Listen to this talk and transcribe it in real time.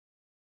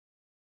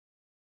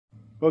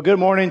Well, good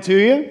morning to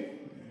you.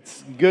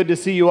 It's good to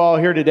see you all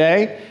here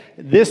today.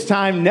 This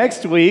time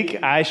next week,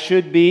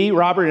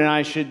 Robert and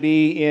I should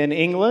be in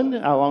England,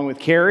 along with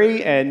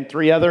Carrie and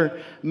three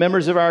other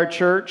members of our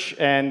church.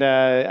 And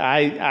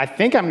I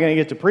think I'm going to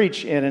get to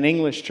preach in an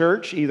English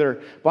church,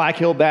 either Black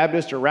Hill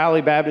Baptist or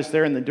Raleigh Baptist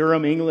there in the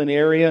Durham, England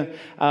area.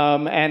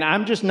 And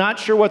I'm just not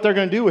sure what they're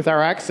going to do with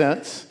our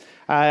accents.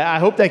 I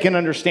hope they can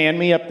understand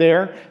me up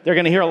there. They're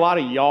going to hear a lot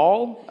of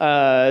y'all,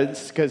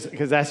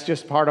 because that's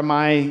just part of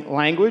my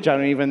language. I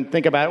don't even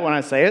think about it when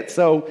I say it.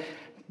 So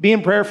be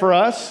in prayer for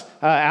us.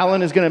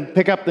 Alan is going to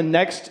pick up the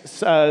next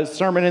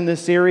sermon in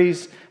this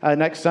series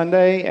next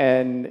Sunday,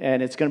 and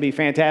it's going to be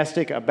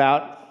fantastic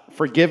about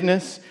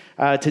forgiveness.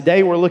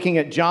 Today we're looking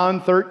at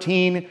John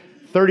 13,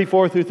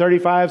 34 through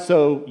 35.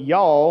 So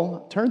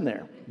y'all turn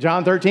there.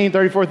 John 13,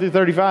 34 through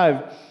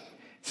 35.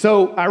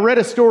 So I read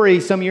a story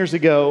some years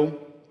ago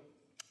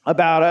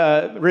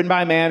written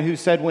by a man who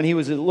said when he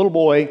was a little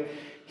boy,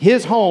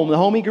 his home, the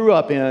home he grew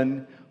up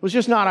in, was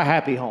just not a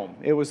happy home.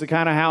 It was the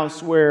kind of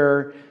house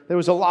where there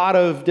was a lot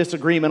of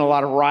disagreement, a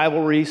lot of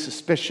rivalry,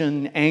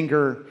 suspicion,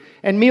 anger,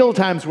 and meal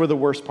times were the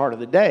worst part of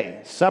the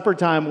day. Supper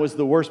time was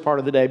the worst part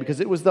of the day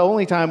because it was the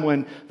only time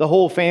when the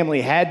whole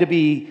family had to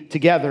be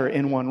together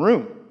in one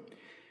room.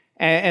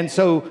 And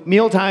so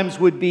meal times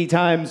would be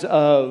times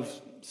of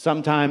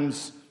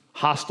sometimes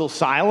hostile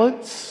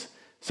silence,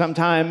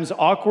 sometimes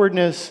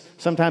awkwardness,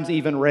 sometimes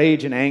even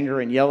rage and anger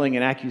and yelling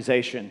and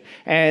accusation.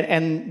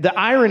 And the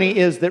irony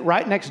is that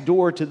right next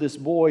door to this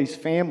boy's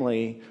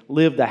family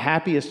lived the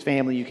happiest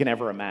family you can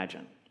ever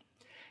imagine.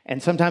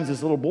 And sometimes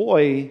this little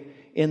boy,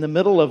 in the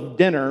middle of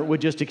dinner, would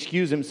just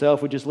excuse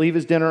himself, would just leave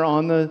his dinner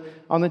on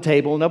the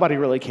table. Nobody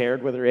really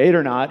cared whether he ate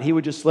or not. He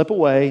would just slip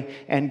away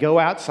and go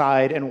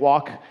outside and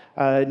walk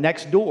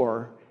next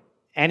door.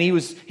 And he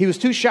was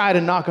too shy to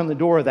knock on the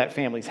door of that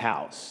family's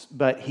house,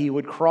 but he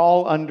would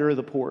crawl under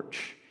the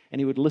porch and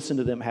he would listen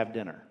to them have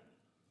dinner.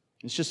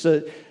 It's just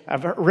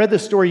I've read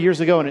this story years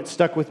ago and it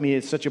stuck with me.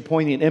 It's such a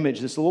poignant image.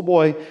 This little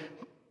boy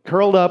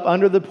curled up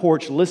under the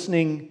porch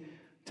listening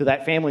to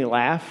that family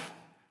laugh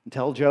and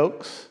tell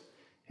jokes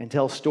and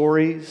tell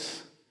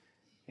stories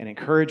and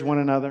encourage one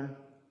another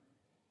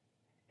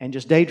and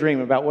just daydream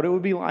about what it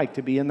would be like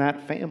to be in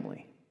that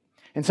family.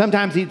 And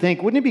sometimes he'd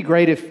think, wouldn't it be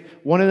great if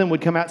one of them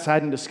would come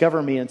outside and discover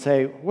me and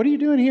say, what are you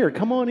doing here?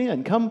 Come on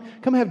in. Come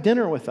have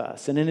dinner with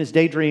us. And in his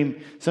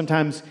daydream,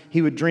 sometimes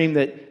he would dream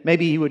that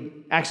maybe he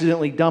would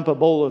accidentally dump a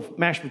bowl of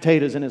mashed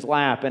potatoes in his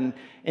lap. And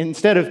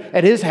instead of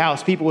at his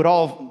house, people would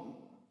all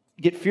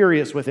get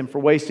furious with him for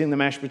wasting the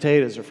mashed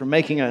potatoes or for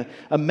making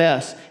a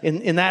mess.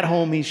 In that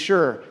home, he's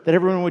sure that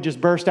everyone would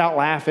just burst out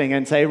laughing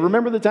and say,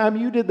 remember the time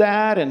you did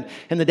that? And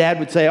the dad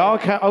would say,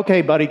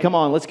 okay, buddy, come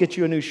on, let's get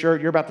you a new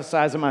shirt. You're about the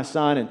size of my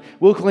son, and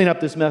we'll clean up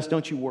this mess.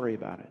 Don't you worry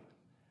about it.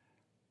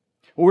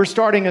 Well, we're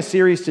starting a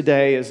series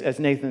today, as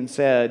Nathan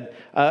said,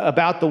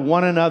 about the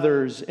one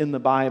another's in the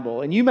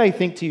Bible. And you may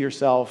think to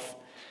yourself,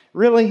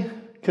 really?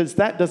 Because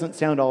that doesn't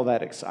sound all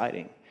that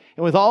exciting.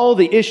 And with all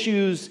the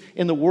issues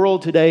in the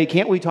world today,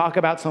 can't we talk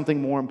about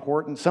something more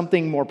important,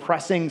 something more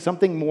pressing,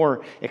 something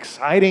more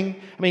exciting?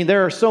 I mean,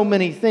 there are so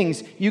many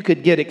things you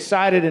could get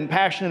excited and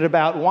passionate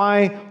about.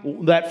 Why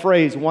that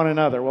phrase, one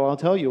another? Well, I'll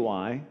tell you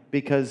why.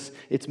 Because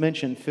it's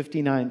mentioned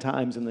 59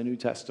 times in the New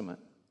Testament.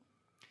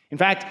 In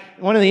fact,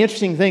 one of the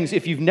interesting things,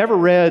 if you've never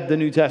read the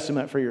New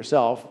Testament for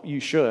yourself, you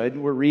should.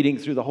 We're reading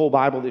through the whole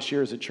Bible this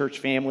year as a church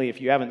family.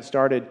 If you haven't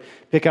started,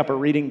 pick up a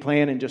reading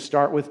plan and just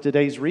start with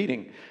today's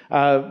reading.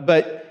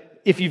 But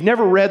if you've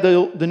never read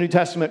the New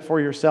Testament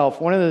for yourself,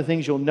 one of the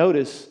things you'll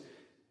notice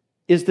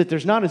is that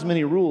there's not as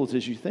many rules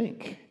as you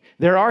think.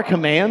 There are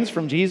commands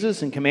from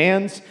Jesus and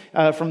commands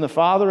from the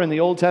Father in the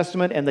Old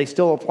Testament, and they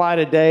still apply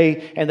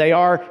today, and they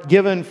are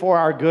given for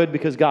our good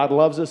because God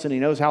loves us and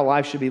He knows how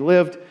life should be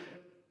lived.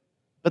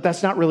 But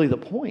that's not really the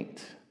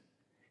point.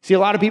 See, a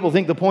lot of people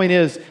think the point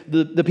is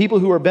the people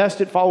who are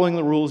best at following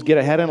the rules get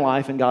ahead in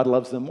life and God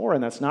loves them more,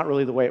 and that's not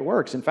really the way it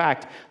works. In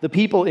fact, the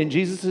people in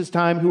Jesus'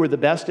 time who were the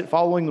best at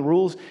following the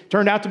rules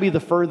turned out to be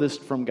the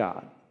furthest from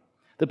God.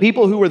 The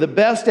people who were the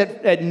best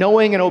at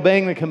knowing and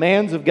obeying the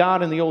commands of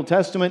God in the Old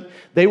Testament,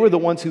 they were the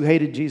ones who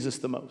hated Jesus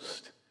the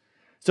most.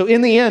 So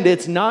in the end,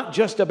 it's not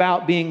just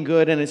about being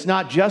good, and it's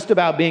not just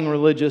about being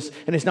religious,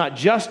 and it's not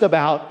just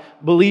about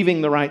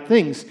believing the right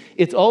things.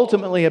 It's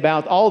ultimately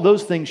about all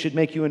those things should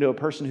make you into a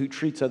person who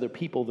treats other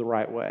people the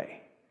right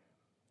way.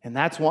 And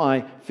that's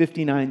why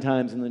 59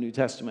 times in the New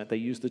Testament they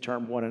use the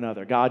term one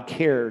another. God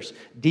cares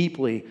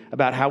deeply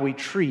about how we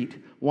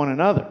treat one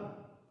another.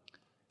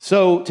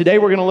 So today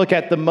we're going to look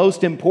at the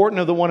most important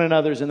of the one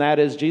another's, and that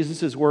is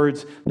Jesus'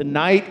 words, the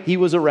night He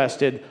was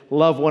arrested,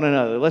 love one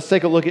another. Let's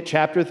take a look at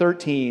chapter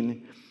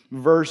 13,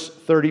 verse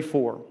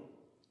 34.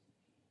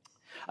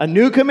 A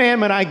new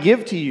commandment I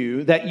give to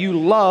you, that you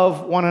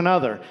love one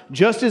another.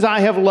 Just as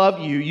I have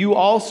loved you, you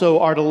also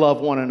are to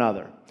love one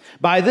another.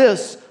 By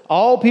this,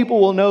 all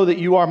people will know that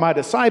you are my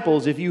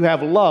disciples if you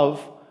have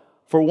love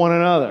for one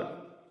another.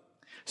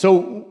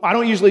 So I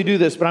don't usually do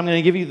this, but I'm going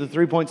to give you the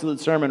 3 points of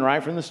the sermon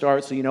right from the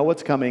start so you know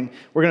what's coming.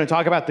 We're going to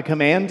talk about the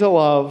command to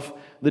love,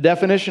 the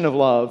definition of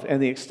love,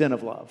 and the extent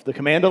of love. The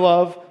command to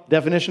love,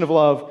 definition of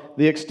love,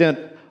 the extent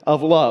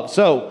of love.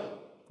 So,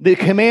 the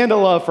command to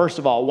love, first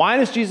of all. Why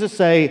does Jesus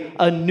say,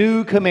 a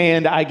new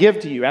command I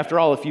give to you? After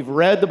all, if you've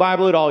read the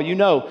Bible at all, you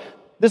know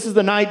this is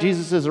the night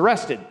Jesus is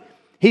arrested.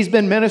 He's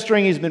been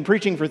ministering, he's been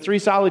preaching for 3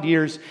 solid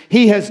years.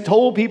 He has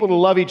told people to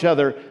love each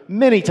other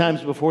many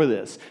times before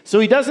this. So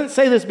he doesn't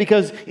say this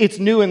because it's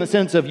new in the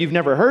sense of you've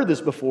never heard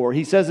this before.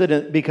 He says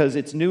it because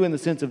it's new in the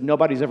sense of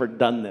nobody's ever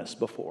done this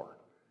before.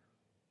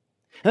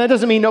 And that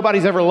doesn't mean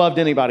nobody's ever loved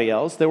anybody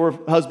else. There were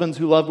husbands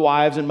who loved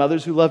wives and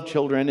mothers who loved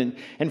children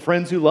and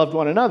friends who loved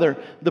one another.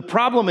 The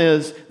problem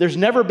is there's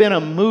never been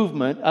a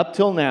movement up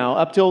till now,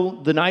 up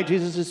till the night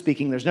Jesus is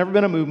speaking, there's never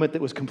been a movement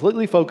that was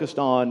completely focused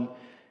on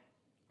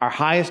our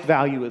highest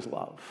value is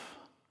love.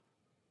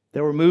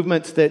 There were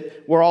movements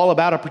that were all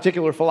about a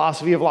particular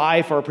philosophy of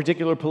life or a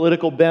particular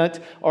political bent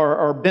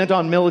or bent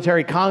on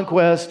military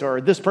conquest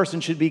or this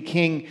person should be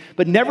king.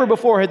 But never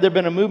before had there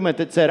been a movement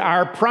that said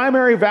our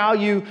primary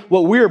value,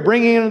 what we're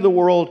bringing into the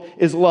world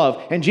is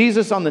love. And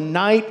Jesus on the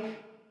night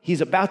he's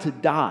about to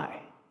die,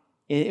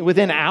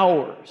 within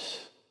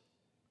hours,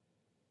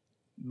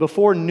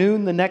 before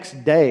noon the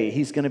next day,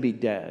 he's going to be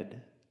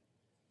dead.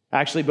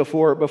 Actually,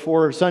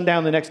 before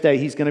sundown the next day,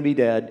 he's going to be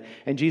dead.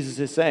 And Jesus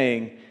is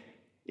saying,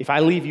 if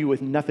I leave you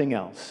with nothing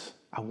else,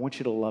 I want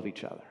you to love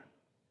each other.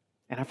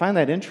 And I find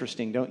that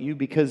interesting, don't you?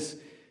 Because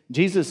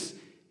Jesus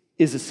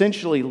is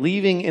essentially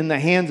leaving in the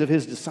hands of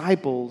his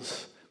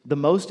disciples the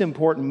most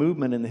important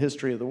movement in the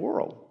history of the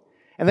world.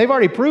 And they've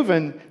already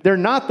proven they're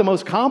not the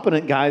most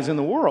competent guys in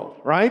the world,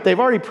 right? They've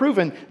already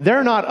proven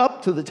they're not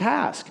up to the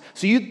task.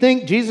 So you'd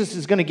think Jesus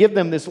is going to give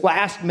them this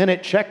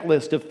last-minute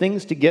checklist of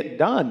things to get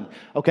done.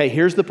 Okay,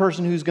 here's the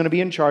person who's going to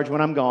be in charge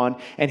when I'm gone,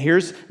 and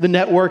here's the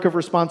network of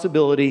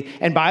responsibility.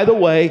 And by the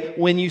way,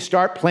 when you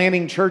start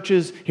planning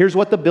churches, here's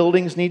what the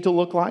buildings need to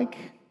look like.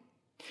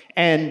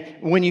 And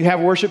when you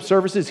have worship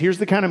services, here's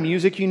the kind of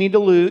music you need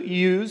to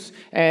use,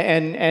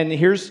 and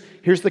here's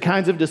the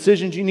kinds of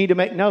decisions you need to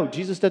make. No,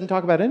 Jesus doesn't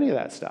talk about any of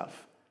that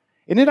stuff.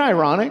 Isn't it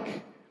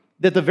ironic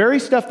that the very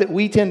stuff that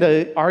we tend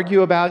to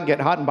argue about and get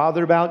hot and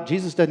bothered about,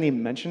 Jesus doesn't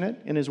even mention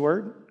it in his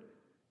word?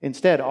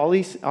 Instead, all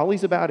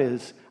he's about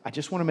is, I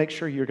just want to make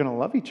sure you're going to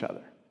love each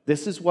other.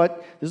 This is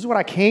what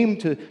I came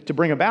to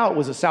bring about,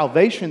 was a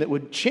salvation that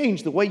would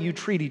change the way you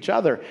treat each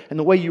other and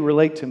the way you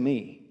relate to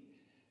me.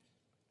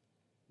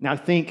 Now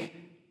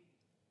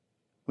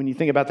when you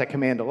think about that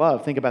command to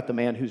love, think about the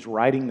man who's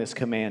writing this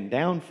command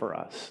down for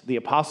us. The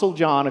Apostle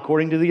John,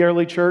 according to the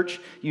early church,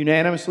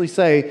 unanimously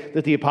say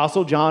that the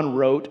Apostle John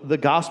wrote the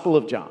Gospel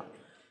of John.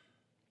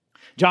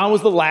 John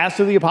was the last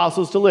of the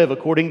apostles to live,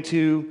 according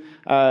to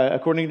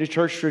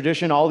church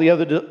tradition. All the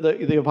other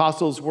the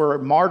apostles were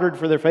martyred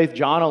for their faith.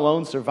 John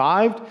alone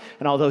survived,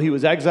 and although he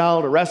was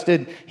exiled,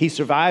 arrested, he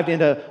survived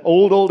into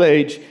old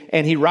age,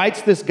 and he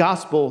writes this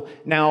gospel.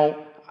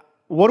 Now,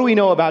 what do we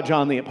know about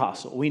John the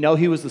Apostle? We know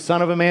he was the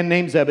son of a man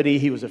named Zebedee.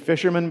 He was a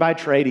fisherman by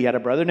trade. He had a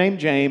brother named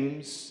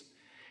James.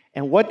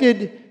 And what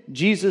did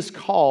Jesus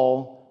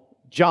call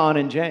John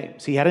and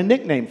James? He had a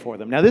nickname for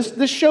them. Now,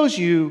 this shows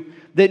you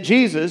that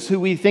Jesus,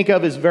 who we think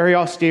of as very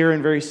austere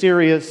and very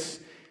serious,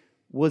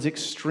 was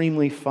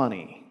extremely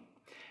funny.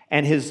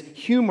 And his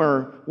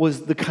humor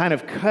was the kind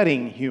of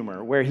cutting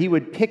humor where he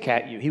would pick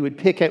at you. He would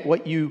pick at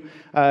what you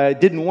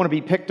didn't want to be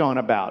picked on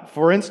about.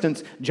 For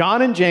instance,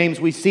 John and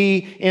James, we see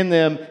in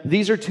them,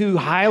 these are two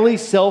highly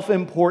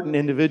self-important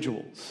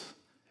individuals.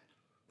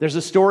 There's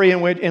a story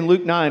in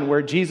Luke 9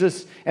 where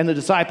Jesus and the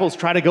disciples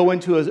try to go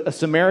into a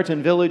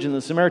Samaritan village, and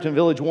the Samaritan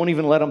village won't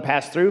even let them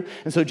pass through.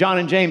 And so John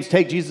and James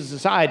take Jesus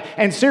aside,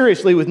 and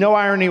seriously, with no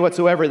irony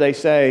whatsoever, they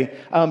say,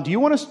 do you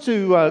want us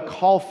to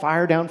call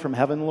fire down from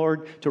heaven,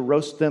 Lord, to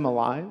roast them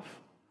alive?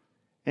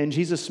 And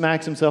Jesus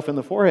smacks himself in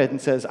the forehead and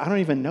says, I don't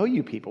even know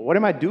you people. What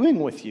am I doing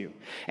with you?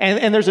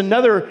 And there's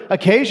another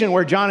occasion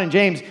where John and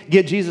James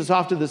get Jesus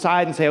off to the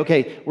side and say,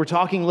 okay, we're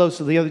talking low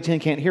so the other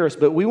 10 can't hear us,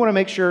 but we want to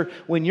make sure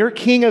when you're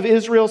king of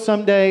Israel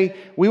someday,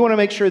 we want to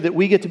make sure that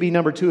we get to be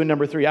number 2 and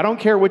number 3. I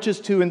don't care which is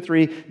 2 and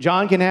 3.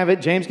 John can have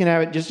it, James can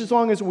have it, just as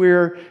long as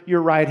we're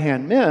your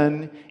right-hand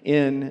men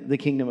in the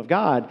kingdom of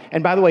God.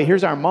 And by the way,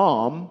 here's our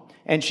mom,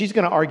 and she's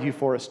going to argue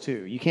for us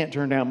too. You can't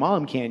turn down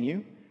mom, can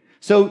you?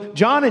 So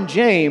John and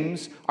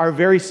James are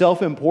very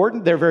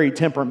self-important. They're very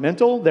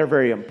temperamental. They're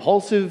very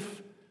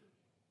impulsive.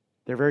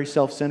 They're very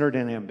self-centered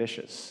and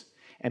ambitious.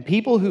 And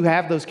people who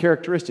have those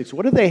characteristics,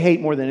 what do they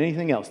hate more than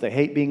anything else? They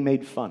hate being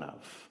made fun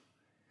of.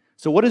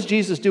 So what does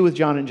Jesus do with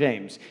John and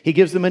James? He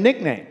gives them a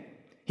nickname.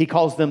 He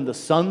calls them the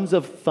sons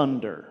of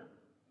thunder.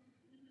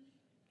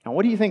 Now,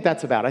 what do you think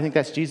that's about? I think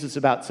that's Jesus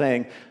about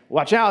saying,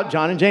 watch out,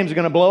 John and James are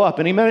going to blow up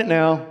any minute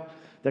now.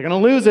 They're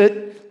going to lose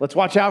it. Let's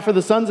watch out for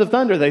the sons of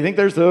thunder. They think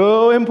they're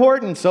so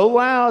important, so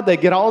loud, they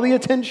get all the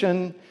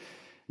attention.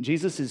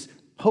 Jesus is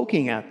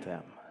poking at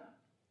them.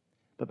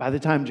 But by the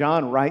time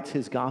John writes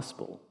his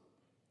gospel,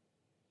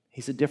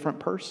 he's a different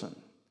person.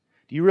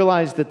 Do you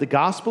realize that in the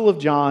Gospel of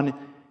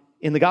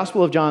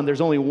John,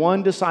 there's only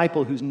one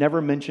disciple who's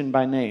never mentioned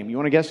by name? You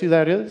want to guess who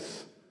that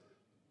is?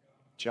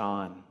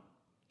 John.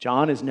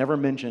 John is never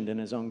mentioned in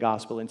his own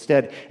gospel.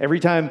 Instead,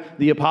 every time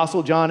the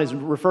Apostle John is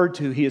referred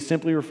to, he is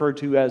simply referred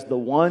to as the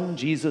one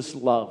Jesus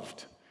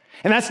loved.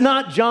 And that's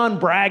not John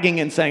bragging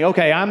and saying,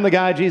 okay, I'm the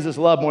guy Jesus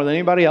loved more than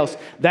anybody else.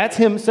 That's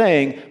him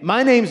saying,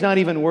 my name's not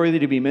even worthy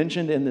to be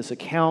mentioned in this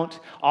account.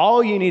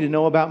 All you need to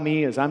know about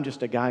me is I'm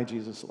just a guy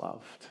Jesus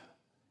loved.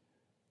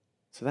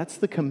 So that's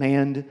the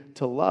command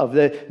to love.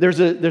 There's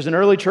an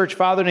early church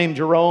father named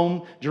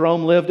Jerome.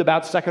 Jerome lived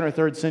about 2nd or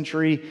 3rd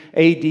century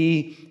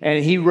AD,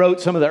 and he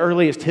wrote some of the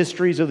earliest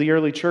histories of the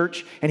early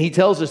church. And he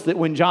tells us that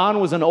when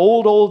John was an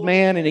old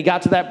man, and he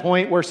got to that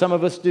point where some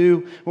of us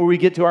do, where we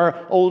get to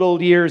our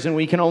old years, and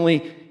we can only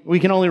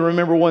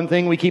remember one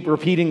thing. We keep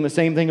repeating the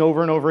same thing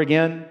over and over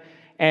again.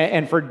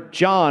 And for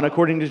John,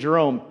 according to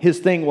Jerome, his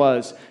thing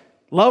was,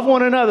 love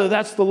one another.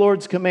 That's the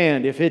Lord's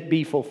command. If it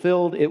be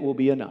fulfilled, it will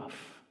be enough.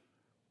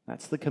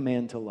 That's the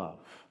command to love.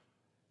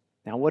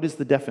 Now, what is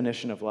the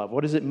definition of love?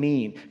 What does it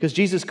mean? Because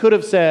Jesus could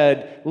have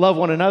said, love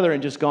one another,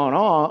 and just gone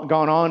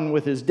on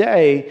with his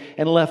day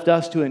and left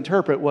us to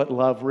interpret what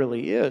love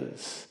really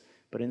is.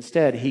 But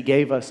instead, he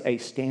gave us a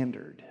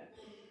standard.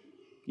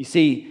 You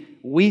see,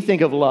 we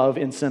think of love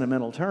in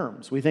sentimental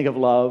terms. We think of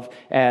love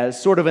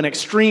as sort of an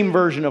extreme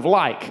version of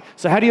like.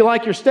 So how do you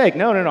like your steak?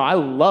 No, I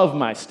love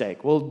my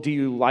steak. Well, do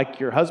you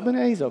like your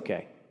husband? He's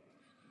okay.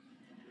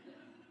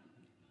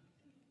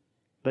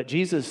 But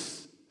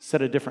Jesus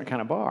set a different kind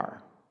of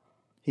bar.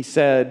 He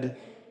said,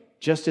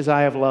 just as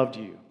I have loved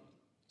you,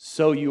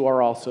 so you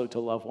are also to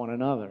love one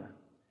another.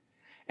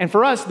 And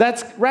for us,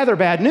 that's rather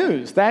bad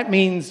news. That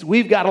means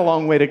we've got a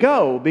long way to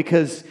go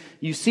because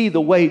you see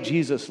the way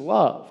Jesus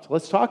loved.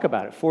 Let's talk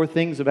about it. 4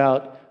 things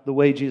about the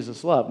way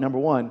Jesus loved. Number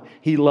 1,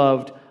 he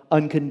loved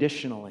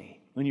unconditionally.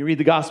 When you read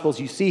the Gospels,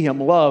 you see him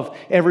love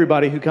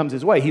everybody who comes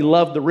his way. He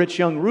loved the rich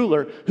young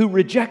ruler who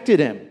rejected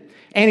him.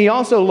 And he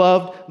also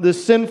loved the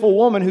sinful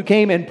woman who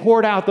came and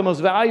poured out the most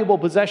valuable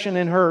possession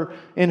in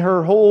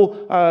her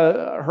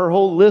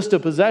whole list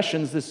of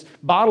possessions, this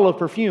bottle of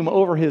perfume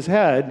over his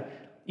head,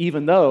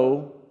 even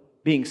though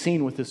being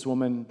seen with this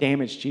woman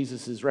damaged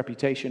Jesus'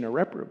 reputation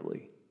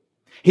irreparably.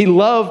 He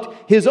loved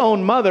his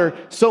own mother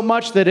so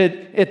much that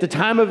at the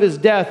time of his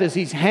death, as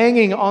he's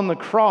hanging on the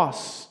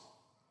cross,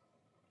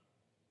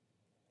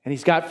 and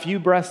he's got few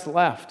breaths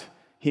left,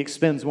 he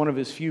expends one of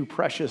his few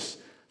precious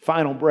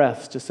final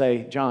breaths to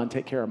say, John,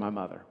 take care of my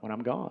mother when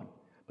I'm gone.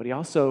 But he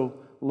also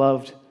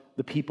loved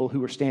the people who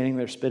were standing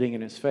there spitting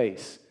in his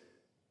face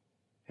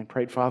and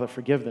prayed, Father,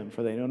 forgive them,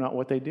 for they know not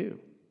what they do.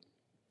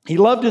 He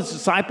loved his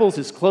disciples,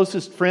 his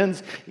closest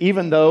friends,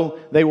 even though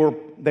they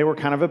were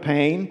kind of a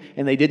pain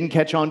and they didn't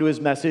catch on to his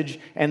message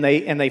and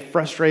they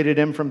frustrated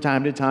him from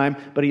time to time.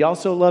 But he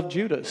also loved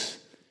Judas,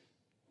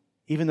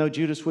 even though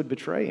Judas would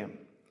betray him.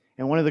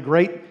 And one of the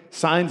great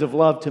signs of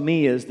love to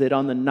me is that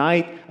on the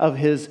night of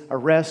his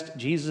arrest,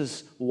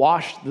 Jesus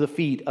washed the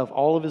feet of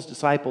all of his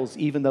disciples,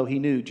 even though he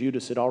knew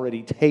Judas had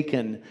already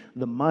taken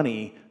the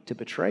money to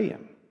betray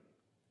him.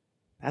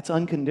 That's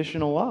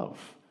unconditional love.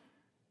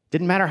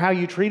 Didn't matter how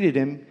you treated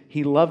him,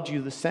 he loved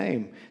you the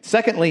same.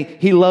 Secondly,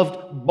 he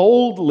loved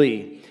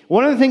boldly.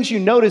 One of the things you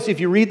notice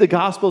if you read the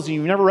Gospels and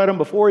you've never read them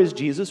before is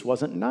Jesus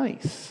wasn't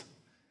nice.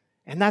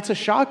 And that's a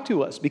shock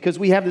to us because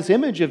we have this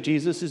image of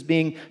Jesus as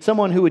being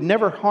someone who would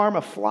never harm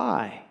a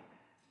fly.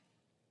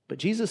 But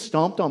Jesus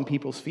stomped on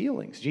people's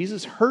feelings.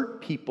 Jesus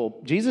hurt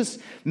people. Jesus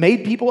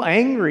made people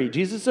angry.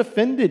 Jesus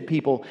offended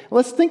people.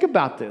 Let's think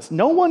about this.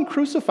 No one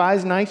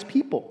crucifies nice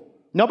people.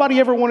 Nobody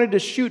ever wanted to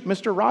shoot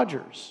Mr.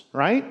 Rogers,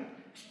 right?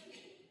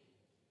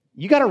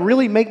 You got to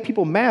really make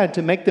people mad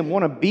to make them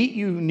want to beat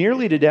you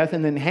nearly to death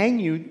and then hang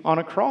you on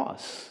a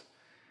cross.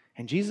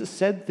 And Jesus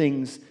said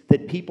things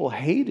that people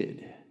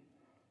hated.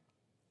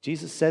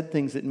 Jesus said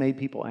things that made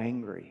people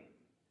angry.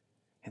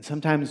 And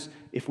sometimes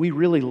if we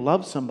really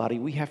love somebody,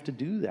 we have to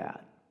do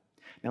that.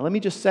 Now let me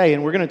just say,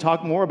 and we're going to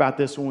talk more about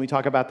this when we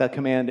talk about that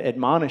command,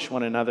 admonish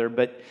one another,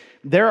 but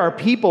there are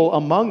people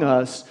among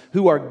us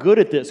who are good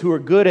at this, who are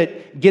good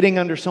at getting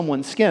under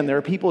someone's skin. There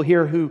are people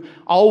here who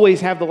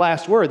always have the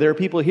last word. There are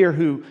people here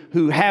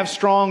who have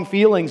strong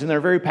feelings and they're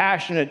very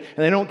passionate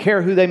and they don't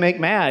care who they make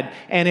mad.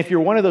 And if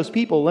you're one of those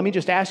people, let me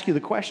just ask you the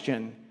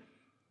question,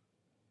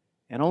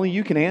 and only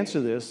you can answer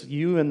this,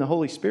 you and the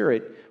Holy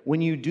Spirit. When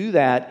you do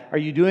that, are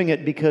you doing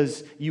it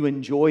because you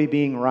enjoy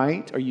being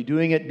right? Are you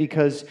doing it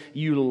because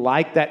you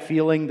like that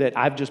feeling that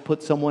I've just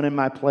put someone in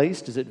my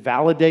place? Does it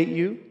validate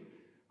you?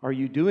 Are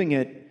you doing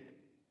it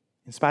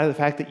in spite of the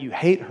fact that you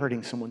hate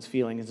hurting someone's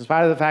feelings, in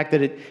spite of the fact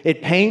that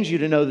it pains you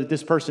to know that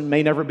this person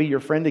may never be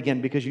your friend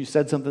again because you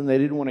said something they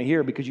didn't want to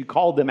hear, because you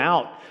called them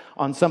out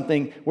on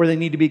something where they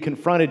need to be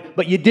confronted,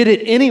 but you did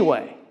it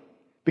anyway?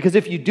 Because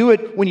if you do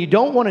it when you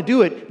don't want to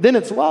do it, then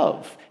it's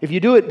love. If you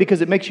do it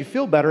because it makes you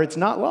feel better, it's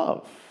not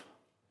love.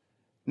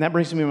 And that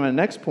brings me to my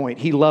next point.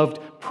 He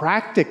loved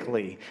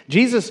practically.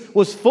 Jesus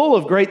was full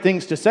of great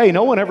things to say.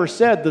 No one ever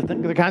said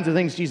the kinds of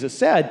things Jesus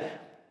said.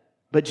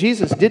 But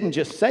Jesus didn't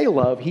just say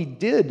love, he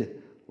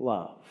did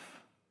love.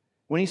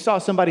 When he saw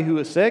somebody who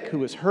was sick, who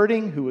was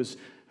hurting, who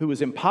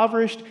was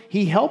impoverished,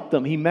 he helped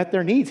them. He met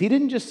their needs. He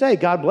didn't just say,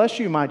 God bless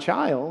you, my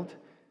child.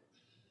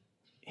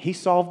 he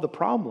solved the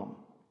problem.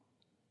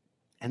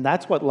 And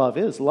that's what love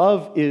is.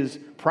 Love is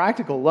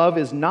practical. Love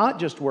is not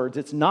just words.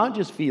 It's not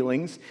just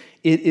feelings.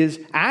 It is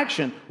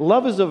action.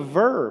 Love is a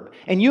verb.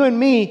 And you and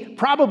me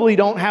probably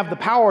don't have the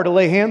power to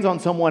lay hands on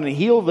someone and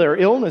heal their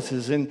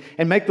illnesses and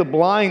make the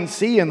blind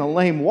see and the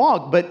lame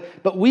walk,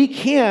 but we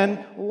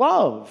can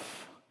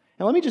love.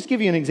 Now, let me just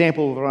give you an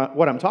example of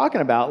what I'm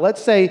talking about.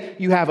 Let's say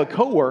you have a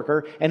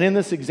coworker, and in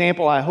this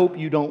example, I hope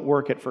you don't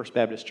work at First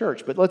Baptist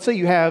Church, but let's say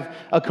you have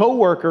a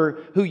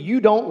coworker who you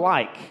don't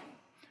like.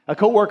 A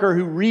coworker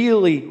who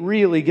really,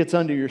 really gets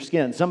under your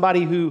skin.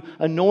 Somebody who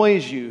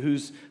annoys you,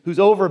 who's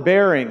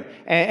overbearing,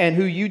 and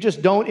who you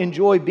just don't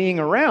enjoy being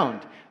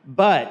around.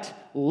 But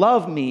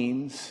love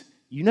means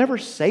you never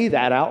say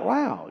that out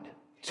loud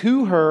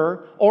to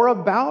her or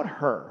about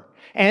her.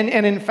 And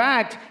in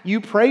fact,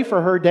 you pray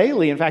for her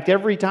daily. In fact,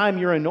 every time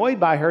you're annoyed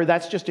by her,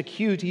 that's just a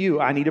cue to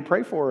you. I need to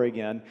pray for her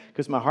again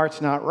because my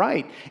heart's not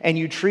right. And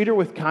you treat her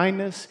with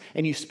kindness,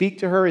 and you speak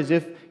to her as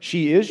if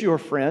she is your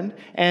friend.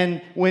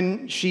 And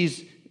when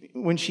she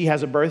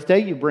has a birthday,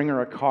 you bring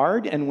her a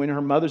card, and when her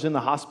mother's in the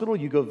hospital,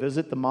 you go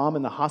visit the mom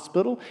in the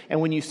hospital.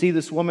 And when you see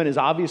this woman is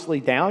obviously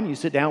down, you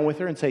sit down with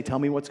her and say, tell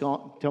me what's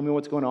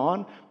going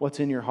on, what's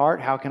in your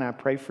heart, how can I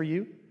pray for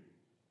you?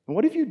 And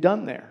what have you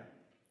done there?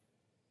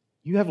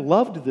 You have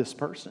loved this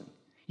person.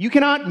 You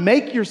cannot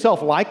make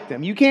yourself like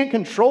them. You can't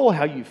control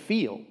how you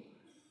feel,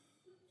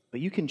 but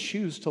you can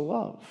choose to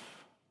love.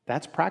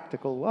 That's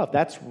practical love.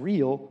 That's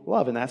real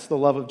love, and that's the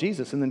love of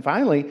Jesus. And then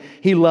finally,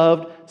 he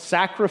loved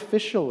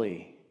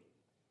sacrificially.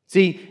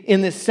 See,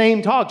 in this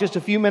same talk, just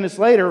a few minutes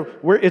later,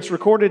 where it's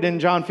recorded in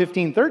John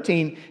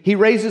 15:13, he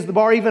raises the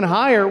bar even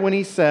higher when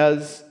he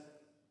says,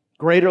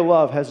 greater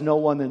love has no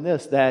one than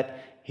this,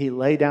 that he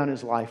lay down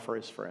his life for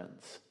his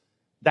friends.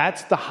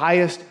 That's the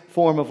highest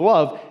form of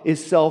love,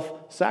 is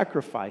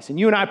self-sacrifice. And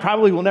you and I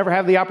probably will never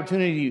have the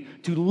opportunity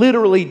to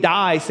literally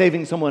die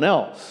saving someone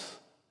else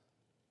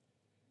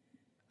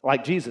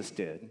like Jesus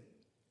did.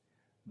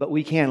 But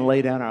we can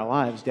lay down our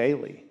lives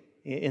daily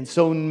in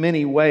so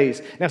many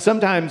ways. Now,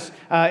 sometimes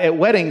at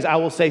weddings, I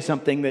will say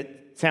something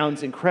that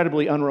sounds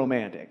incredibly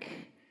unromantic.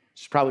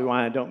 Which is probably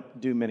why I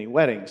don't do many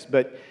weddings.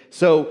 But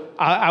so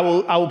I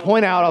will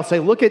point out, I'll say,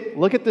 look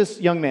at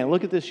this young man,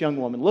 look at this young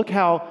woman, look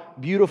how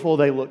beautiful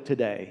they look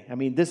today. I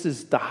mean, this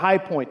is the high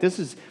point.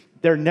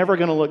 They're never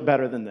going to look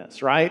better than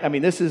this, right? I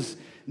mean, this is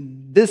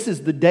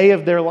the day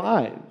of their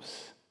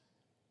lives.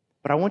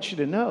 But I want you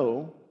to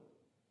know,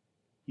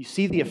 you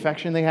see the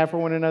affection they have for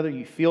one another,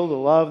 you feel the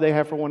love they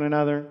have for one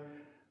another,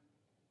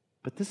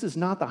 but this is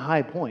not the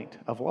high point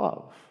of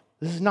love.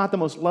 This is not the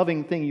most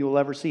loving thing you will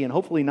ever see, and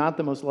hopefully not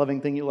the most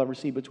loving thing you'll ever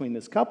see between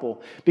this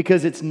couple,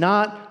 because it's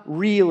not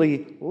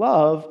really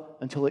love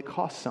until it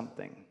costs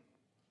something.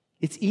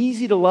 It's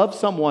easy to love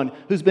someone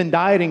who's been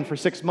dieting for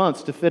 6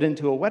 months to fit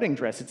into a wedding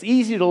dress. It's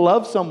easy to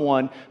love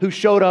someone who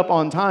showed up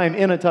on time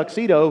in a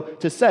tuxedo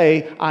to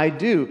say, I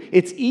do.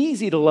 It's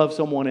easy to love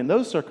someone in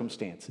those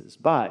circumstances,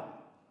 but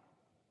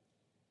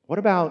what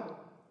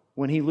about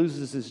when he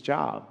loses his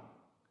job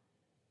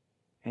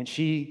and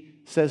she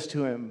says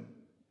to him,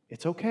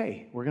 it's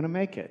okay, we're going to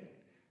make it.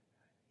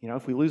 You know,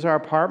 if we lose our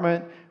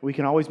apartment, we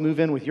can always move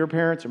in with your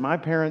parents or my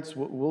parents.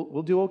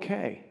 We'll do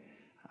okay.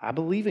 I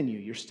believe in you.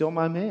 You're still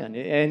my man.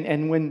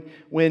 And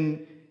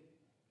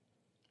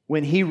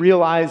when he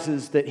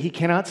realizes that he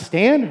cannot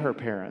stand her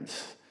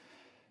parents,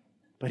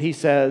 but he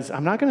says,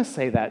 I'm not going to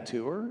say that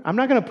to her. I'm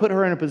not going to put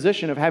her in a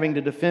position of having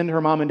to defend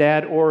her mom and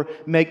dad or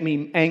make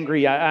me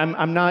angry.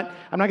 I'm not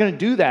going to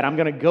do that. I'm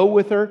going to go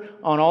with her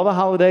on all the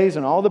holidays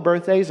and all the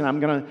birthdays, and I'm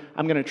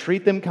going to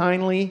treat them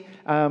kindly,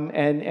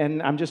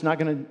 and I'm just not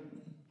going to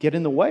get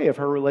in the way of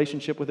her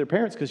relationship with her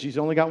parents because she's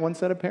only got one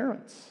set of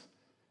parents.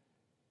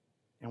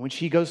 And when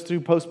she goes through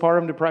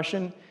postpartum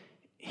depression,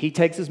 he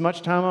takes as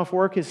much time off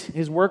work as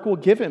his work will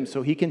give him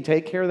so he can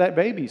take care of that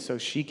baby so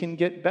she can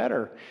get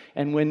better.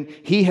 And when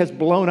he has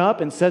blown up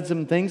and said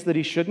some things that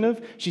he shouldn't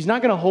have, she's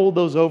not going to hold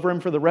those over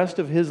him for the rest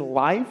of his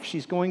life.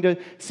 She's going to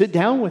sit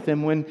down with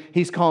him when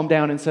he's calmed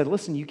down and said,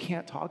 listen, you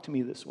can't talk to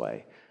me this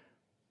way,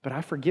 but I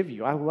forgive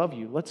you. I love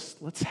you.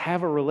 Let's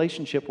have a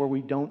relationship where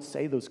we don't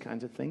say those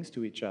kinds of things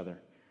to each other.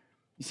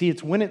 You see,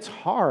 it's when it's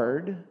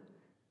hard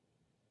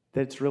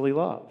that it's really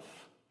love.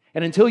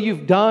 And until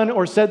you've done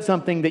or said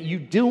something that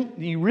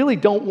you really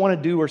don't want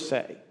to do or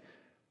say,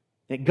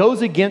 it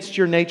goes against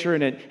your nature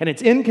and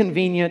it's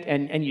inconvenient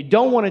and you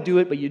don't want to do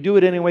it, but you do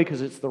it anyway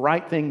because it's the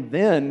right thing,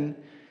 then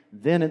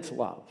it's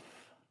love.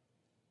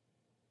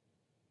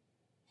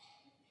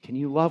 Can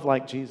you love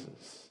like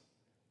Jesus?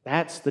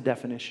 That's the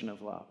definition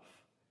of love.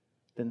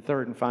 Then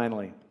third and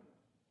finally,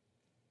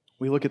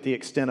 we look at the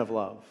extent of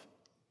love.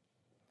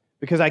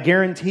 Because I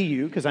guarantee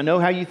you, because I know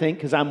how you think,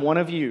 because I'm one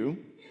of you,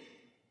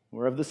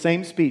 we're of the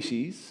same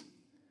species.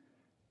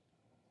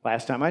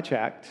 Last time I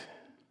checked,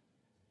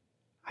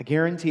 I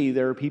guarantee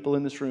there are people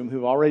in this room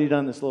who've already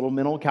done this little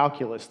mental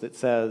calculus that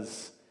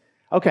says,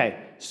 okay,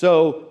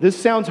 so this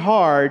sounds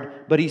hard,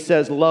 but he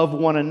says love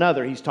one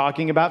another. He's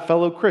talking about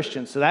fellow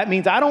Christians. So that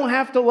means I don't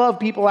have to love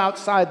people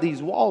outside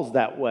these walls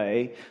that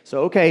way.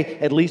 So okay,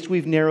 at least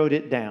we've narrowed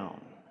it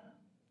down.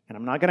 And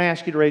I'm not going to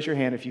ask you to raise your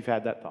hand if you've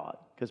had that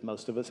thought, because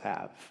most of us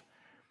have.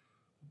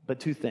 But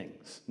two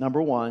things.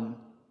 Number one,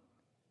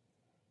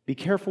 be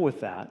careful with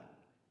that,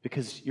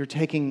 because you're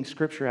taking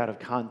Scripture out of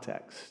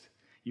context.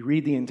 You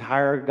read the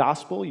entire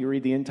gospel, you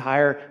read the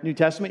entire New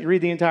Testament, you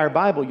read the entire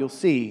Bible, you'll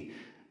see,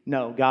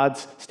 no,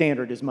 God's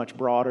standard is much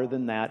broader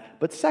than that.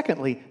 But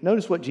secondly,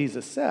 notice what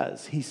Jesus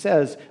says. He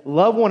says,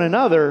 love one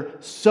another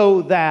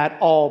so that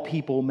all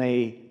people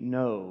may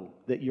know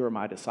that you're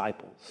my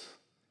disciples.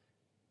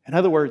 In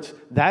other words,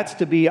 that's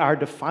to be our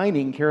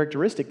defining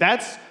characteristic.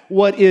 That's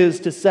what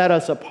is to set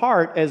us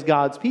apart as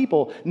God's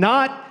people.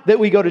 Not that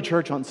we go to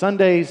church on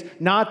Sundays,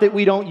 not that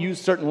we don't use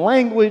certain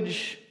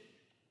language,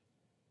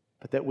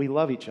 but that we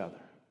love each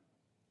other.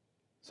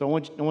 So I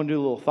want to do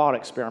a little thought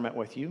experiment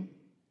with you.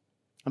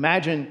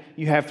 Imagine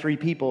you have three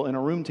people in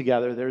a room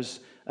together. There's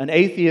an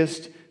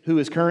atheist who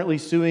is currently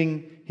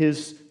suing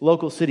his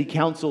local city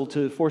council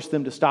to force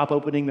them to stop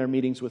opening their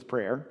meetings with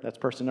prayer. That's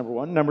person number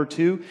one. Number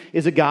two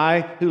is a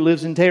guy who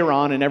lives in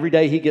Tehran, and every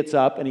day he gets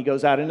up and he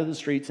goes out into the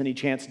streets and he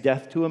chants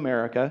death to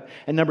America.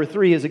 And number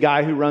three is a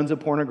guy who runs a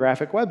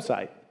pornographic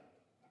website.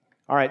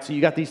 All right, so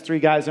you got these three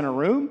guys in a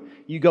room.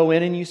 You go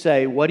in and you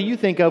say, what do you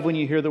think of when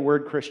you hear the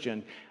word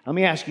Christian? Let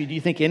me ask you, do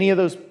you think any of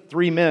those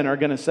three men are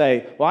going to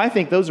say, well, I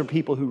think those are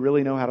people who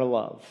really know how to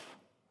love?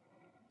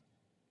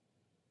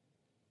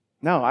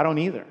 No, I don't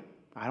either.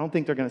 I don't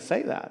think they're going to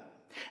say that.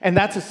 And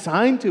that's a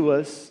sign to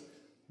us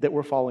that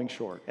we're falling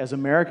short. As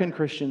American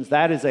Christians,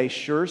 that is a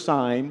sure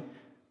sign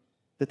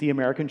that the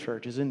American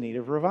church is in need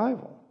of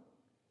revival.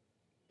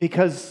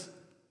 Because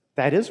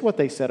that is what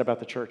they said about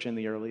the church in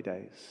the early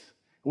days.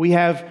 We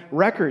have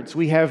records,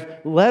 we have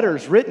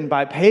letters written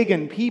by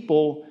pagan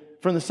people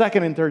from the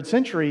 2nd and 3rd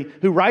century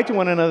who write to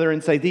one another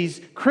and say, these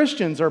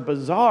Christians are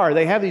bizarre.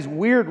 They have these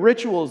weird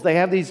rituals. They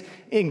have these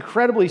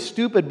incredibly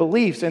stupid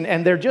beliefs,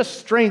 and they're just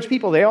strange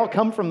people. They all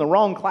come from the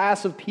wrong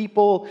class of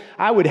people.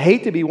 I would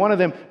hate to be one of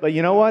them, but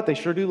you know what? They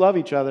sure do love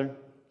each other.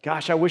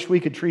 Gosh, I wish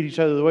we could treat each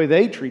other the way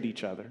they treat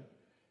each other.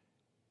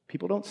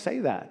 People don't say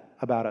that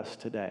about us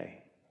today.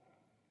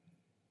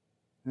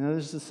 Now,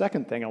 this is the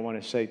second thing I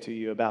want to say to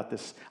you about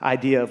this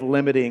idea of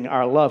limiting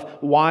our love.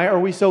 Why are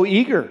we so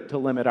eager to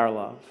limit our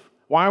love?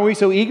 Why are we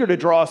so eager to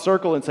draw a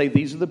circle and say,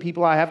 these are the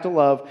people I have to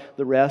love,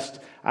 the rest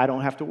I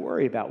don't have to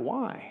worry about?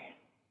 Why?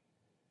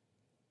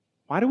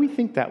 Why do we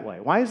think that way?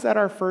 Why is that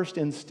our first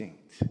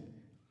instinct?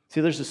 See,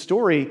 there's a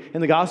story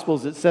in the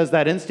Gospels that says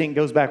that instinct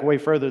goes back way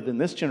further than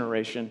this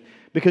generation,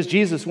 because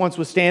Jesus once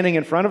was standing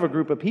in front of a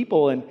group of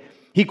people and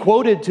he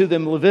quoted to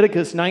them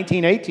Leviticus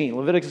 19:18.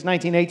 Leviticus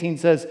 19:18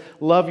 says,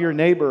 love your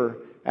neighbor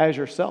as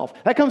yourself.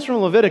 That comes from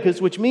Leviticus,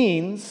 which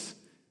means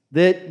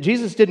that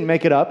Jesus didn't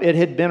make it up. It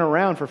had been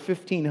around for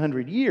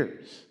 1,500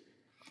 years.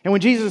 And when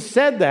Jesus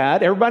said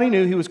that, everybody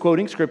knew he was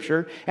quoting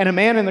Scripture, and a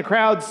man in the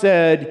crowd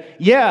said,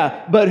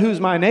 yeah, but who's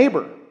my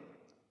neighbor?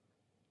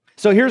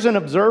 So here's an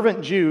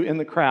observant Jew in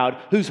the crowd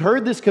who's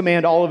heard this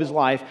command all of his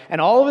life,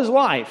 and all of his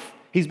life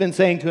he's been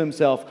saying to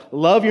himself,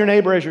 love your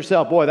neighbor as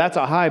yourself. Boy, that's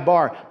a high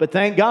bar. But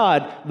thank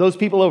God, those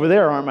people over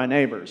there aren't my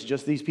neighbors,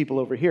 just these people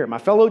over here. My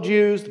fellow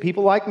Jews, the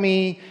people like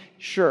me,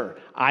 sure,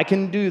 I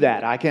can do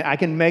that. I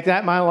can make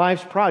that my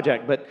life's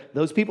project. But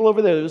those people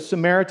over there, those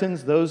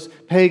Samaritans, those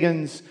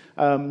pagans,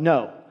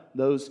 no.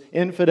 Those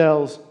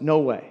infidels, no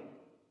way.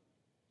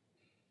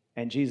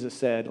 And Jesus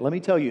said, let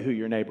me tell you who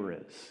your neighbor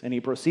is. And he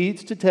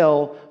proceeds to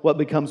tell what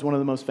becomes one of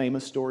the most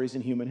famous stories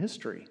in human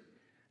history.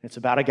 It's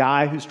about a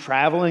guy who's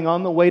traveling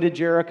on the way to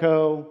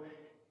Jericho,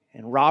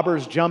 and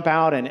robbers jump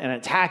out and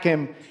attack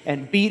him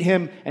and beat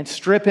him and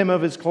strip him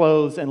of his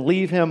clothes and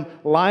leave him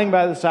lying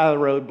by the side of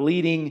the road,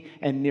 bleeding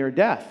and near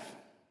death.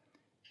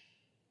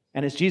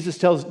 And as Jesus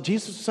tells,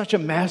 Jesus is such a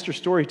master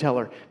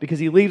storyteller because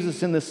he leaves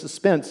us in this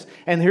suspense.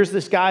 And here's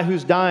this guy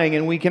who's dying,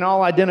 and we can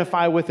all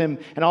identify with him,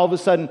 and all of a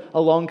sudden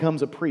along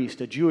comes a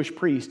priest, a Jewish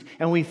priest,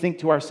 and we think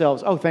to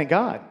ourselves, oh, thank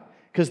God.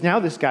 Because now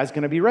this guy's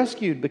going to be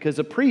rescued, because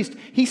a priest,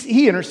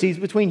 he intercedes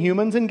between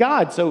humans and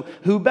God. So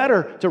who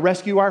better to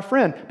rescue our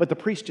friend? But the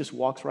priest just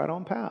walks right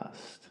on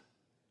past.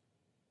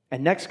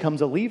 And next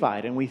comes a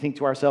Levite, and we think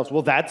to ourselves,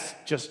 well, that's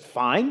just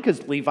fine,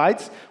 because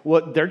Levites,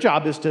 their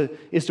job is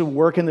to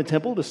work in the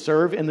temple, to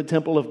serve in the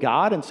temple of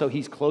God, and so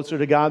he's closer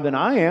to God than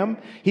I am.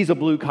 He's a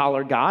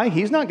blue-collar guy.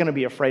 He's not going to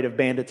be afraid of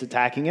bandits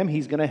attacking him.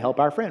 He's going to help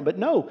our friend. But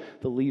no,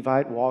 the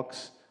Levite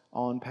walks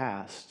on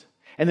past.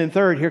 And then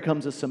third, here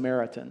comes a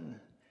Samaritan.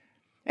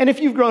 And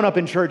if you've grown up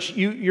in church,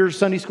 your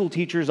Sunday school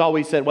teachers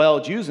always said, well,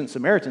 Jews and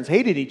Samaritans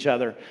hated each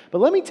other. But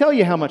let me tell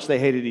you how much they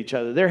hated each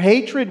other. Their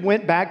hatred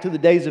went back to the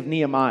days of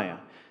Nehemiah.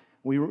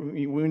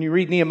 When you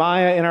read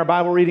Nehemiah in our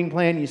Bible reading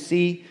plan, you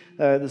see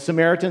the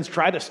Samaritans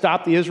tried to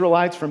stop the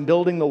Israelites from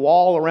building the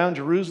wall around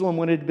Jerusalem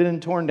when it had been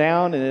torn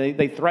down, and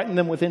they threatened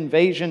them with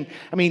invasion.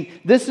 I mean,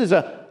 this is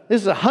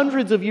a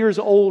hundreds of years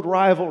old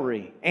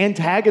rivalry,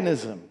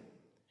 antagonism.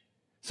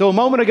 So a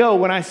moment ago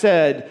when I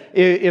said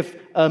if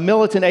a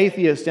militant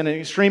atheist and an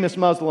extremist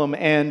Muslim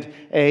and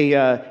a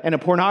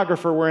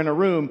pornographer were in a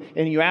room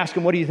and you ask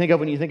them, what do you think of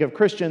when you think of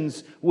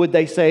Christians, would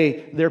they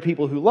say they're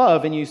people who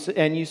love? And you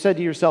said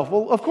to yourself,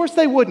 well, of course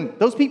they wouldn't.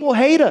 Those people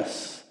hate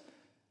us.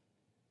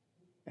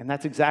 And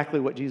that's exactly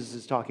what Jesus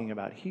is talking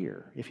about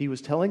here. If he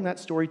was telling that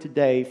story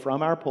today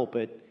from our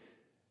pulpit,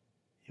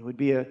 it would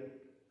be a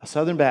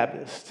Southern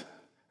Baptist,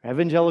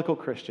 evangelical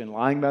Christian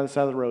lying by the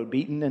side of the road,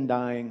 beaten and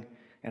dying,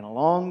 and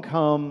along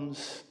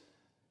comes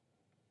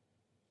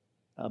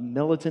a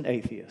militant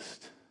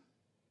atheist.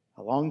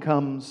 Along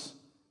comes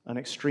an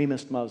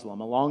extremist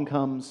Muslim. Along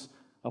comes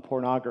a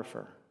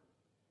pornographer.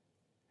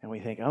 And we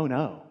think, oh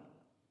no,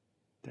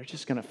 they're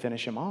just going to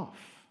finish him off.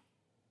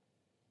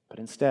 But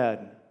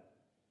instead,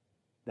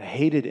 the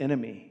hated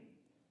enemy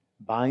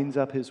binds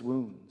up his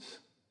wounds.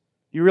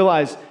 You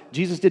realize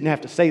Jesus didn't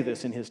have to say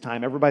this in his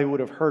time. Everybody would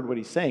have heard what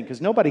he's saying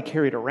because nobody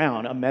carried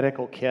around a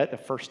medical kit, a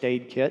first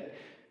aid kit.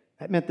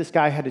 That meant this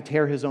guy had to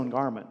tear his own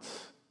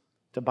garments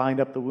to bind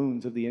up the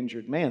wounds of the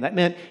injured man. That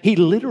meant he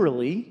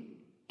literally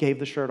gave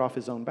the shirt off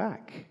his own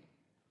back.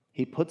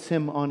 He puts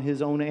him on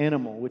his own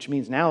animal, which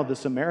means now the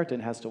Samaritan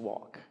has to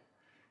walk.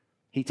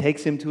 He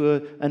takes him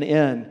to an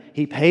inn.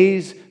 He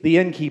pays the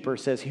innkeeper,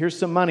 says, here's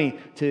some money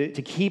to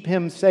keep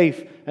him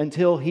safe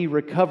until he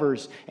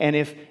recovers. And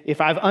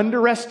if I've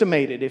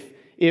underestimated,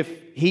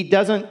 if he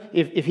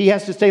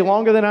has to stay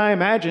longer than I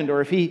imagined,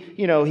 or if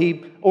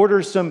he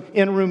orders some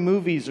in-room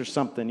movies or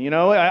something,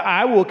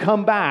 I will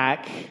come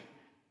back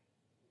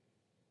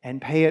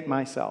and pay it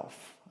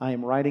myself. I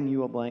am writing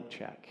you a blank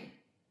check.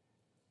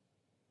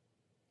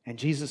 And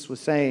Jesus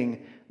was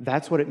saying,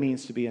 that's what it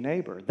means to be a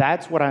neighbor.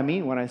 That's what I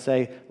mean when I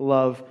say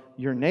love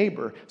your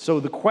neighbor. So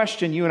the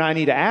question you and I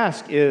need to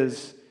ask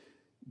is,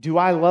 do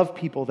I love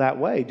people that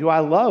way? Do I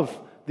love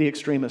the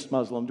extremist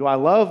Muslim? Do I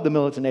love the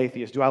militant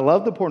atheist? Do I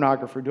love the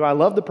pornographer? Do I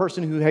love the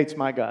person who hates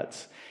my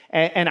guts?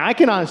 And I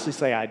can honestly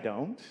say I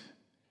don't.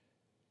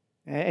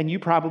 And you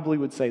probably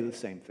would say the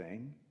same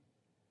thing.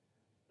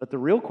 But the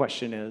real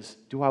question is,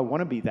 do I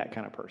want to be that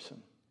kind of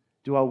person?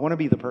 Do I want to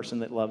be the person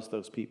that loves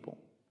those people?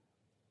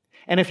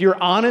 And if your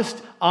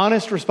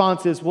honest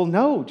response is, well,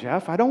 no,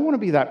 Jeff, I don't want to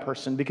be that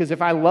person, because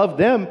if I love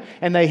them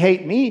and they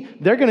hate me,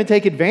 they're going to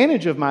take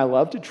advantage of my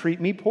love to treat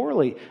me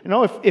poorly.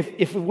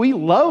 If we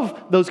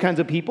love those kinds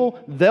of people,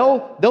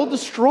 they'll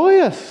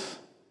destroy us.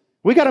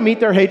 We got to meet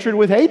their hatred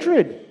with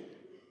hatred.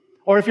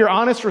 Or if your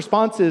honest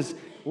response is,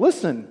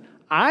 listen,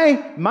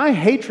 my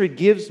hatred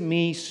gives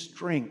me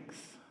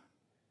strength.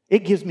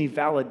 It gives me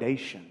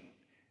validation.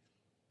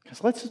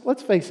 Because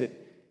let's face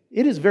it,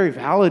 it is very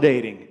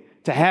validating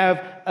to have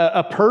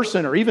a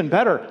person, or even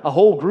better, a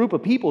whole group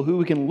of people who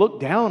we can look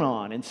down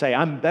on and say,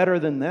 I'm better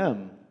than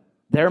them.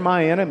 They're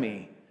my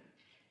enemy.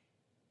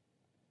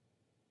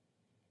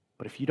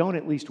 But if you don't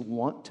at least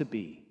want to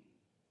be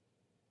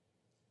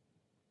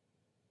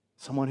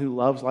someone who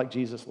loves like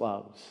Jesus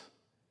loves,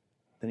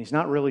 then he's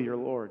not really your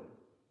Lord.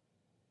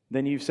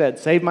 Then you've said,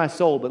 save my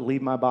soul, but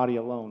leave my body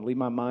alone, leave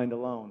my mind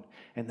alone.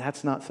 And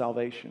that's not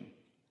salvation.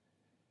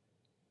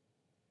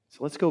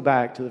 So let's go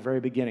back to the very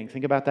beginning.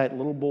 Think about that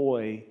little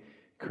boy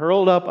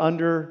curled up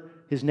under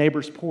his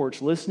neighbor's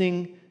porch,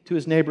 listening to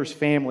his neighbor's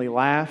family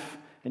laugh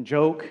and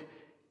joke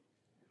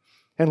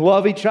and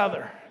love each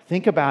other.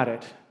 Think about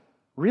it.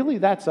 Really,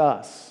 that's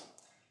us.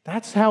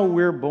 That's how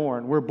we're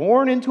born. We're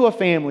born into a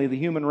family, the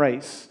human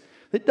race,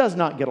 that does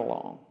not get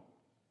along,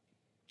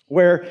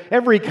 where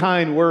every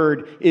kind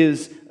word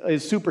is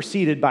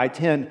superseded by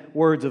 10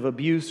 words of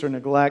abuse or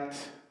neglect.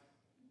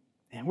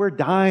 And we're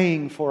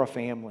dying for a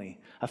family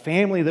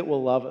that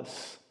will love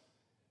us.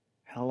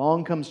 And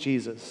along comes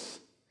Jesus.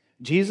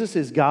 Jesus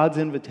is God's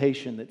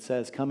invitation that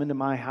says, come into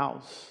my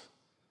house.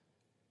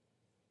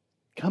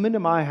 Come into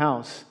my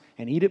house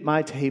and eat at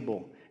my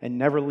table and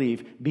never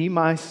leave. Be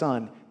my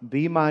son,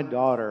 be my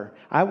daughter.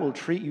 I will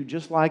treat you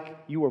just like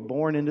you were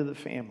born into the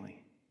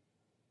family.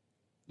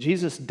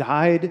 Jesus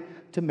died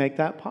to make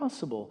that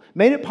possible.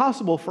 Made it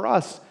possible for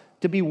us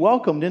to be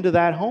welcomed into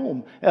that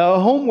home. A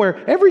home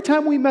where every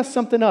time we mess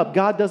something up,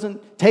 God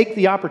doesn't take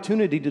the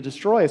opportunity to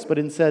destroy us, but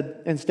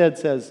instead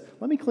says,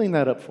 let me clean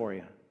that up for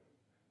you.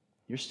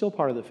 You're still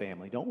part of the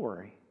family. Don't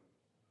worry.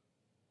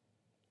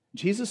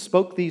 Jesus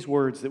spoke these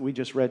words that we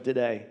just read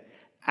today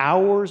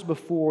hours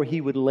before he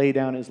would lay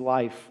down his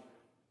life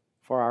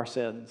for our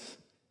sins.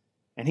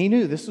 And he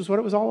knew this is what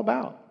it was all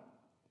about.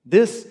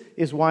 This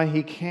is why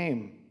he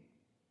came.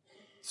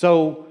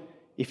 So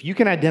if you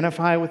can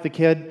identify with the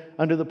kid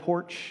under the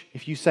porch,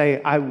 if you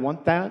say, I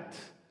want that,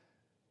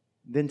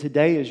 then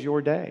today is your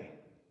day.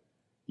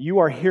 You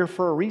are here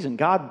for a reason.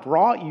 God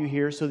brought you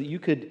here so that you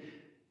could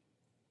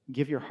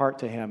give your heart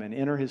to him and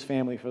enter his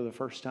family for the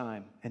first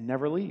time and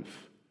never leave.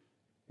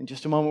 In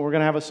just a moment, we're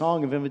going to have a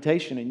song of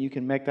invitation, and you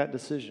can make that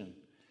decision.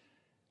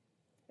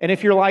 And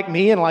if you're like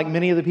me and like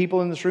many of the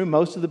people in this room,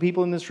 most of the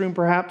people in this room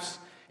perhaps,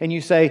 and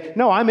you say,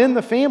 no, I'm in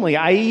the family.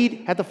 I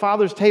eat at the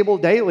Father's table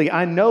daily.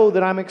 I know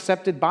that I'm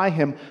accepted by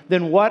him.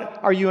 Then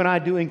what are you and I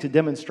doing to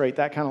demonstrate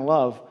that kind of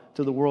love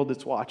to the world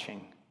that's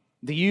watching?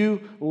 Do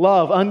you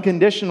love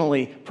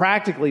unconditionally,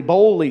 practically,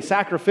 boldly,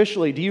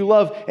 sacrificially? Do you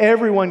love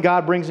everyone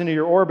God brings into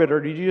your orbit, or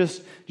do you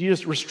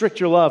just restrict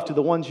your love to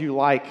the ones you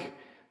like?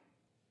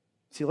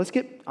 See, let's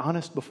get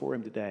honest before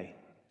him today.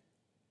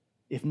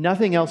 If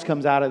nothing else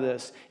comes out of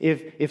this,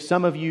 if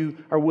some of you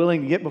are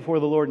willing to get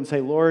before the Lord and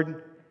say,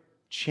 Lord,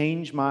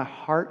 change my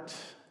heart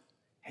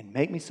and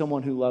make me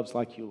someone who loves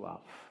like you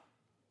love,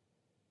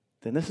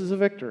 then this is a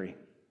victory.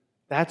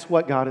 That's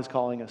what God is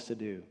calling us to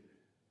do.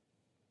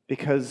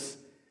 Because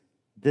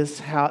this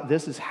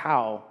is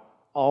how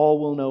all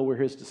will know we're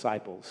his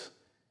disciples,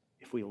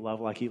 if we love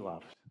like he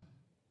loved.